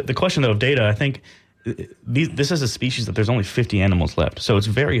 the question, though, of data, I think this is a species that there's only 50 animals left. So it's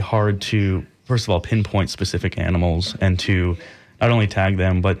very hard to, first of all, pinpoint specific animals and to not only tag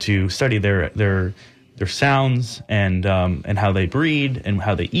them, but to study their sounds and how they breed and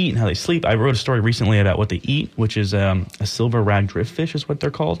how they eat and how they sleep. I wrote a story recently about what they eat, which is a silver rag driftfish is what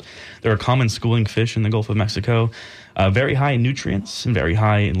they're called. They're a common schooling fish in the Gulf of Mexico, very high in nutrients and very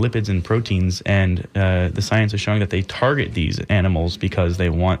high in lipids and proteins. And the science is showing that they target these animals because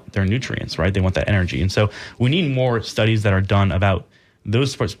they want their nutrients, right? They want that energy. And so we need more studies that are done about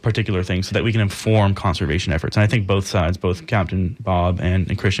those particular things so that we can inform conservation efforts. And I think both sides, both Captain Bob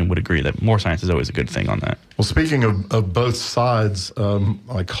and Christian, would agree that more science is always a good thing on that. Well, speaking of both sides,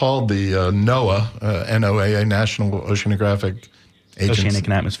 I called the NOAA, NOAA, National Oceanographic Agency. Oceanic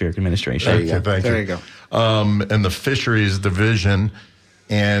and Atmospheric Administration. There you go. And the Fisheries Division,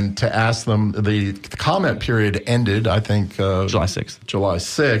 and to ask them, the comment period ended, I think, July 6th. July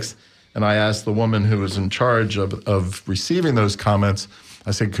 6th. And I asked the woman who was in charge of receiving those comments,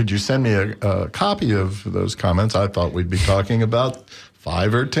 I said, could you send me a copy of those comments? I thought we'd be talking about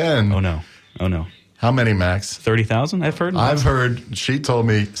 5 or 10. Oh, no. How many, Max? 30,000, I've heard. I've heard, she told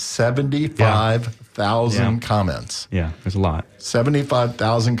me 75,000 comments. Yeah, there's a lot.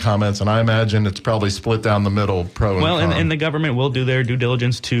 75,000 comments, and I imagine it's probably split down the middle, pro and con. And the government will do their due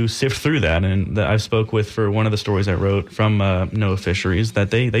diligence to sift through that. And I spoke with, for one of the stories I wrote from NOAA Fisheries, that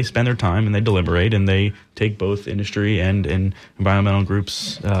they spend their time and they deliberate and they take both industry and environmental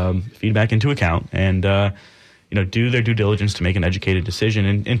groups' feedback into account and do their due diligence to make an educated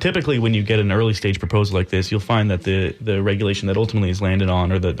decision. And typically when you get an early stage proposal like this, you'll find that the regulation that ultimately is landed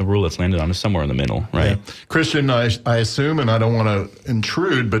on or the rule that's landed on is somewhere in the middle, right? Yeah. Christian, I assume, and I don't want to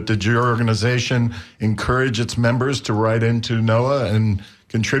intrude, but did your organization encourage its members to write into NOAA and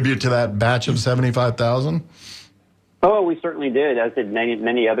contribute to that batch of 75,000? Oh, we certainly did, as did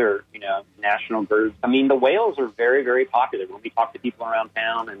many other, national groups. I mean, the whales are very, very popular. When we talk to people around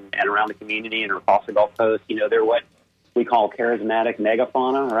town and around the community and across the Gulf Coast, they're what we call charismatic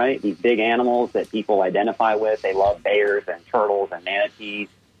megafauna, right? These big animals that people identify with. They love bears and turtles and manatees.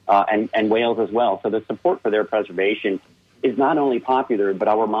 and whales as well. So the support for their preservation is not only popular, but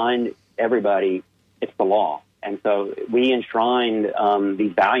I'll remind everybody it's the law. And so we enshrined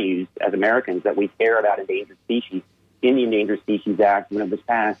these values as Americans that we care about endangered species in the Endangered Species Act when it was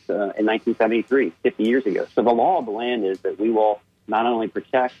passed in 1973, 50 years ago. So the law of the land is that we will not only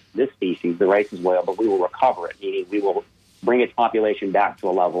protect this species, the Rice's whale, but we will recover it, meaning we will bring its population back to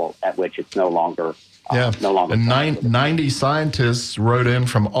a level at which it's no longer. And 90 scientists wrote in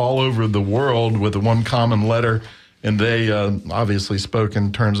from all over the world with one common letter, and they obviously spoke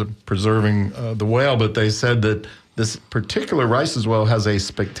in terms of preserving the whale, but they said that this particular Rice's whale has a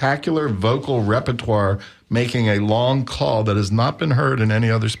spectacular vocal repertoire, making a long call that has not been heard in any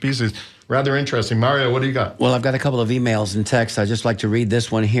other species. Rather interesting. Mario, what do you got? Well, I've got a couple of emails and texts. I'd just like to read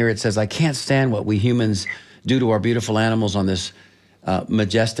this one here. It says, I can't stand what we humans do to our beautiful animals on this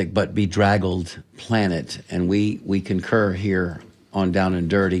majestic but bedraggled planet. And we concur here on Down and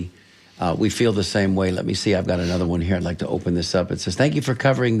Dirty. We feel the same way. Let me see. I've got another one here. I'd like to open this up. It says, thank you for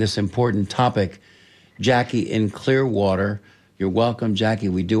covering this important topic, Jackie in Clearwater. You're welcome, Jackie.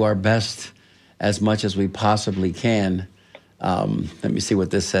 We do our best as much as we possibly can. Let me see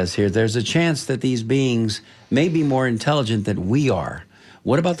what this says here. There's a chance that these beings may be more intelligent than we are.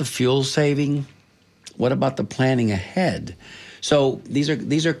 What about the fuel saving? What about the planning ahead? So these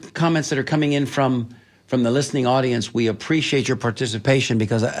are comments that are coming in from the listening audience. We appreciate your participation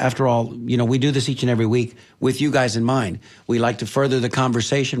because, after all, we do this each and every week with you guys in mind. We like to further the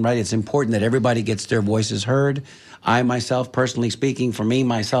conversation, right? It's important that everybody gets their voices heard. I myself, personally speaking, for me,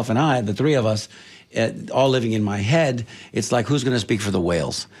 myself, and I, the three of us, all living in my head, it's like, who's going to speak for the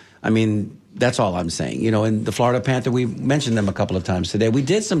whales? I mean, that's all I'm saying. In the Florida Panther, we mentioned them a couple of times today. We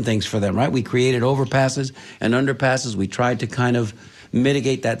did some things for them, right? We created overpasses and underpasses. We tried to kind of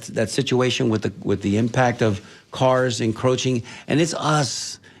mitigate that situation with the impact of cars encroaching. And it's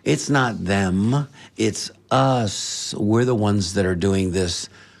us. It's not them. It's us. We're the ones that are doing this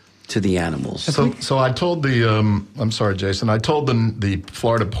to the animals. So I told I'm sorry, Jason, I told the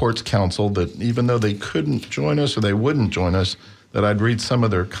Florida Ports Council that even though they couldn't join us or they wouldn't join us, that I'd read some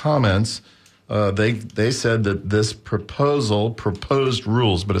of their comments. They said that this proposed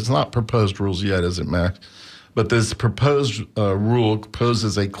rules, but it's not proposed rules yet, is it, Max? But this proposed rule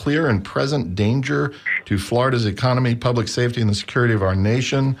poses a clear and present danger to Florida's economy, public safety, and the security of our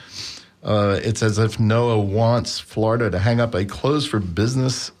nation. It's as if NOAA wants Florida to hang up a closed for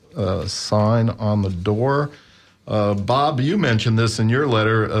business sign on the door. Bob, you mentioned this in your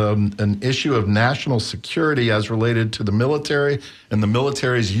letter, an issue of national security as related to the military and the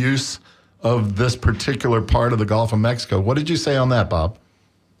military's use of this particular part of the Gulf of Mexico. What did you say on that, Bob?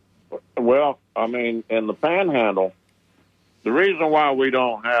 Well, I mean, in the Panhandle, the reason why we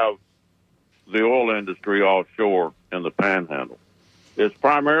don't have the oil industry offshore in the Panhandle is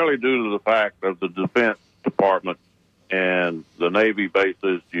primarily due to the fact of the Defense Department and the Navy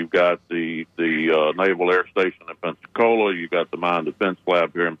bases. You've got the Naval Air Station in Pensacola. You've got the Mine Defense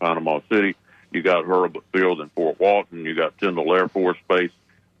Lab here in Panama City. You got Hurlbut Field in Fort Walton. You got Tyndall Air Force Base.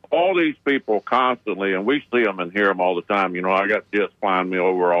 All these people constantly, and we see them and hear them all the time. I got jets flying me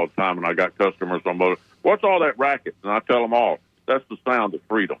over all the time, and I got customers on boat. What's all that racket? And I tell them all, that's the sound of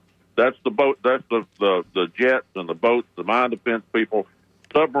freedom. That's the boat. That's the jets and the boats, the mine defense people.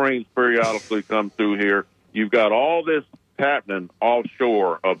 Submarines periodically come through here. You've got all this happening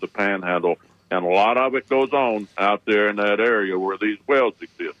offshore of the Panhandle, and a lot of it goes on out there in that area where these wells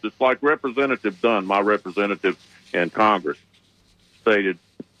exist. It's like Representative Dunn, my representative in Congress, stated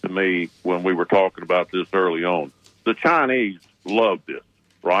to me when we were talking about this early on. The Chinese love this,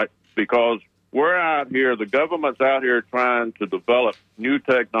 right? Because we're out here, the government's out here trying to develop new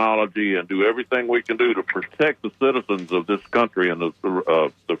technology and do everything we can do to protect the citizens of this country and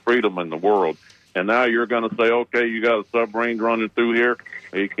the freedom in the world. And now you're going to say, okay, you got a submarine running through here.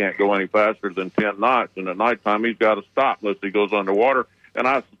 He can't go any faster than 10 knots. And at nighttime, he's got to stop unless he goes underwater. And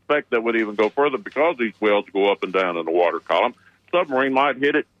I suspect that would even go further because these whales go up and down in the water column. Submarine might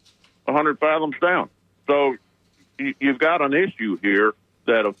hit it 100 fathoms down. So you've got an issue here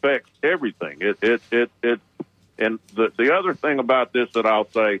that affects everything. And the other thing about this that I'll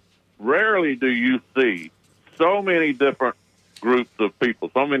say, rarely do you see so many different groups of people,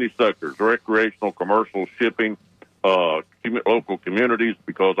 so many sectors, recreational, commercial, shipping, local communities,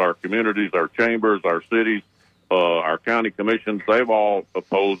 because our communities, our chambers, our cities, our county commissions, they've all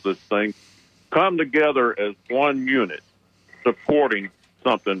opposed this thing, come together as one unit supporting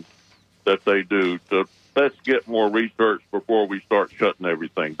something that they do to let's get more research before we start shutting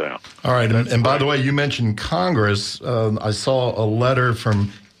everything down. All right. And by the way, you mentioned Congress. I saw a letter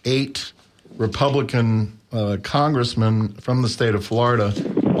from 8 Republican congressmen from the state of Florida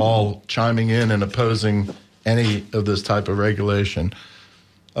all chiming in and opposing any of this type of regulation.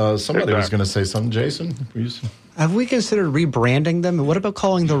 Somebody was going to say something. Jason? Have we considered rebranding them? And what about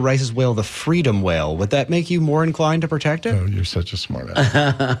calling the Rice's whale the Freedom Whale? Would that make you more inclined to protect it? Oh, you're such a smart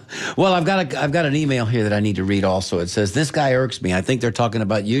ass. Well, I've got an email here that I need to read also. It says, this guy irks me. I think they're talking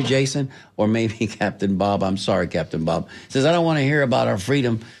about you, Jason, or maybe Captain Bob. I'm sorry, Captain Bob. It says, I don't want to hear about our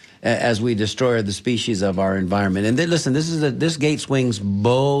freedom as we destroy the species of our environment. And then, listen, this gate swings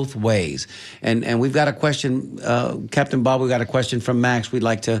both ways. And we've got a question, Captain Bob, we've got a question from Max. We'd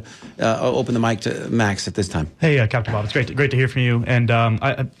like to open the mic to Max at this time. Hey, Captain Bob, it's great to hear from you. And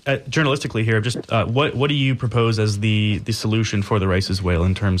journalistically here, just what do you propose as the solution for the Rice's whale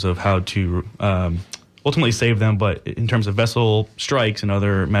in terms of how to ultimately save them, but in terms of vessel strikes and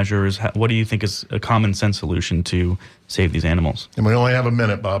other measures, what do you think is a common sense solution to save these animals? And we only have a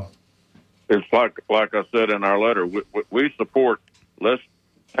minute, Bob. It's like I said in our letter, we support, let's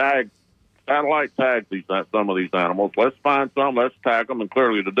satellite tag some of these animals. Let's find some, let's tag them, and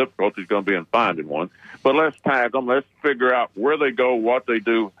clearly the difficulty is going to be in finding one. But let's tag them, let's figure out where they go, what they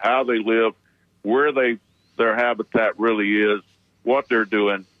do, how they live, where their habitat really is, what they're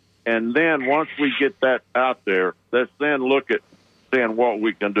doing. And then once we get that out there, let's then look at seeing what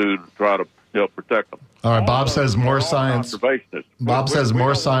we can do to try to help protect them. All right, Bob says more science. Bob says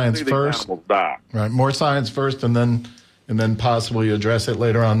more science first. Right, more science first, and then possibly address it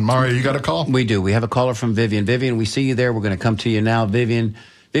later on. Mario, you got a call? We do. We have a caller from Vivian. Vivian, we see you there. We're going to come to you now. Vivian,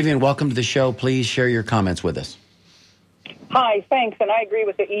 welcome to the show. Please share your comments with us. Hi, thanks. And I agree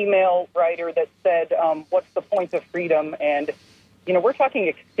with the email writer that said, what's the point of freedom? And we're talking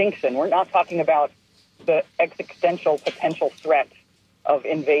extinction. We're not talking about the existential potential threat of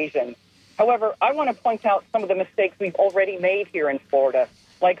invasion. However, I want to point out some of the mistakes we've already made here in Florida,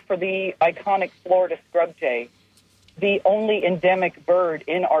 like for the iconic Florida scrub jay, the only endemic bird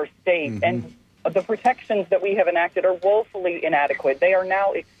in our state. Mm-hmm. And the protections that we have enacted are woefully inadequate. They are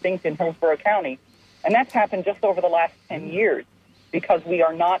now extinct in Hillsborough County. And that's happened just over the last 10 years because we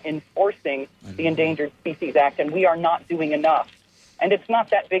are not enforcing the Endangered Species Act, and we are not doing enough. And it's not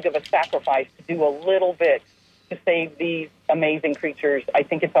that big of a sacrifice to do a little bit to save these amazing creatures. I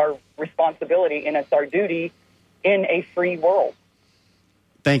think it's our responsibility and it's our duty in a free world.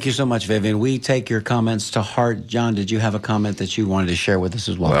 Thank you so much, Vivian. We take your comments to heart. John, did you have a comment that you wanted to share with us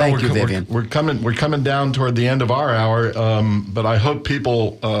as well? Thank you, Vivian. We're coming down toward the end of our hour, but I hope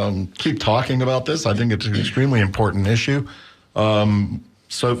people keep talking about this. I think it's an extremely important issue.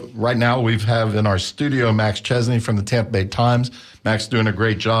 So right now we have in our studio Max Chesney from the Tampa Bay Times. Max doing a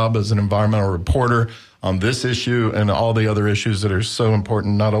great job as an environmental reporter on this issue and all the other issues that are so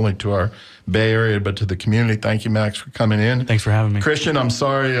important, not only to our Bay Area, but to the community. Thank you, Max, for coming in. Thanks for having me. Christian, I'm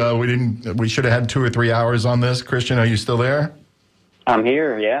sorry we should have had 2 or 3 hours on this. Christian, are you still there? I'm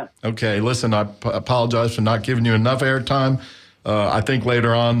here, yeah. Okay, listen, I apologize for not giving you enough airtime. I think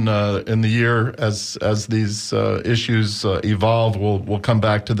later on in the year, as these issues evolve, we'll come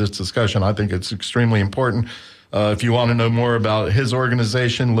back to this discussion. I think it's extremely important. If you want to know more about his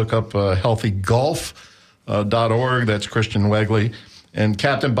organization, look up healthygulf.org. That's Christian Wegley. And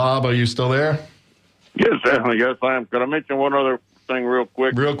Captain Bob, are you still there? Yes, yes, I am. Can I mention one other thing real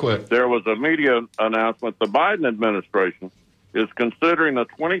quick? Real quick. There was a media announcement. The Biden administration is considering a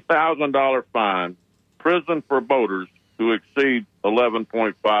 $20,000 fine, prison for boaters who exceed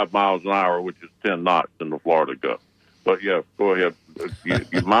 11.5 miles an hour, which is 10 knots in the Florida Gulf. But, yeah, go ahead.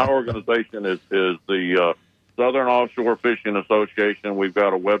 My organization is the Southern Offshore Fishing Association. We've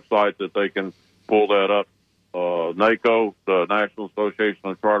got a website that they can pull that up. NACO, the National Association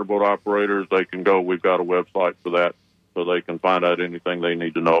of Charter Boat Operators, they can go. We've got a website for that, so they can find out anything they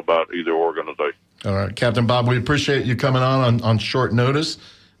need to know about either organization. All right, Captain Bob, we appreciate you coming on short notice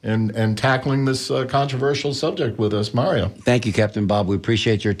and tackling this controversial subject with us. Mario. Thank you, Captain Bob. We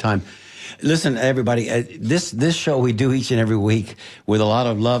appreciate your time. Listen, everybody, this show we do each and every week with a lot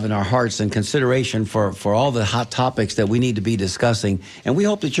of love in our hearts and consideration for all the hot topics that we need to be discussing. And we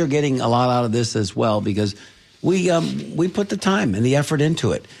hope that you're getting a lot out of this as well, because we put the time and the effort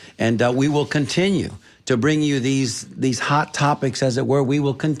into it. And we will continue to bring you these hot topics, as it were. We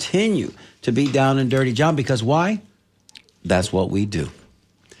will continue to be down and dirty, John, because why? That's what we do.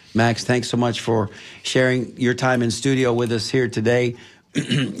 Max, thanks so much for sharing your time in studio with us here today.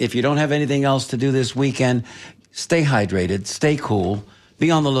 If you don't have anything else to do this weekend, stay hydrated, stay cool,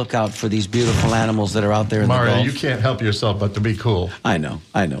 be on the lookout for these beautiful animals that are out there in Mario, the Gulf. you can't help yourself but to be cool. I know.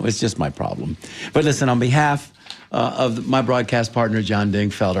 It's just my problem. But listen, on behalf of my broadcast partner, John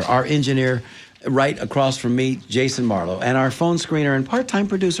Dingfelder, our engineer, Right across from me, Jason Marlowe, and our phone screener and part-time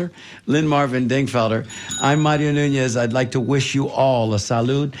producer, Lynn Marvin Dingfelder. I'm Mario Nunez. I'd like to wish you all a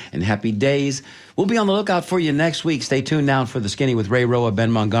salud and happy days. We'll be on the lookout for you next week. Stay tuned now for The Skinny with Ray Roa,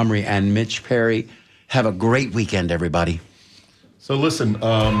 Ben Montgomery, and Mitch Perry. Have a great weekend, everybody. So listen,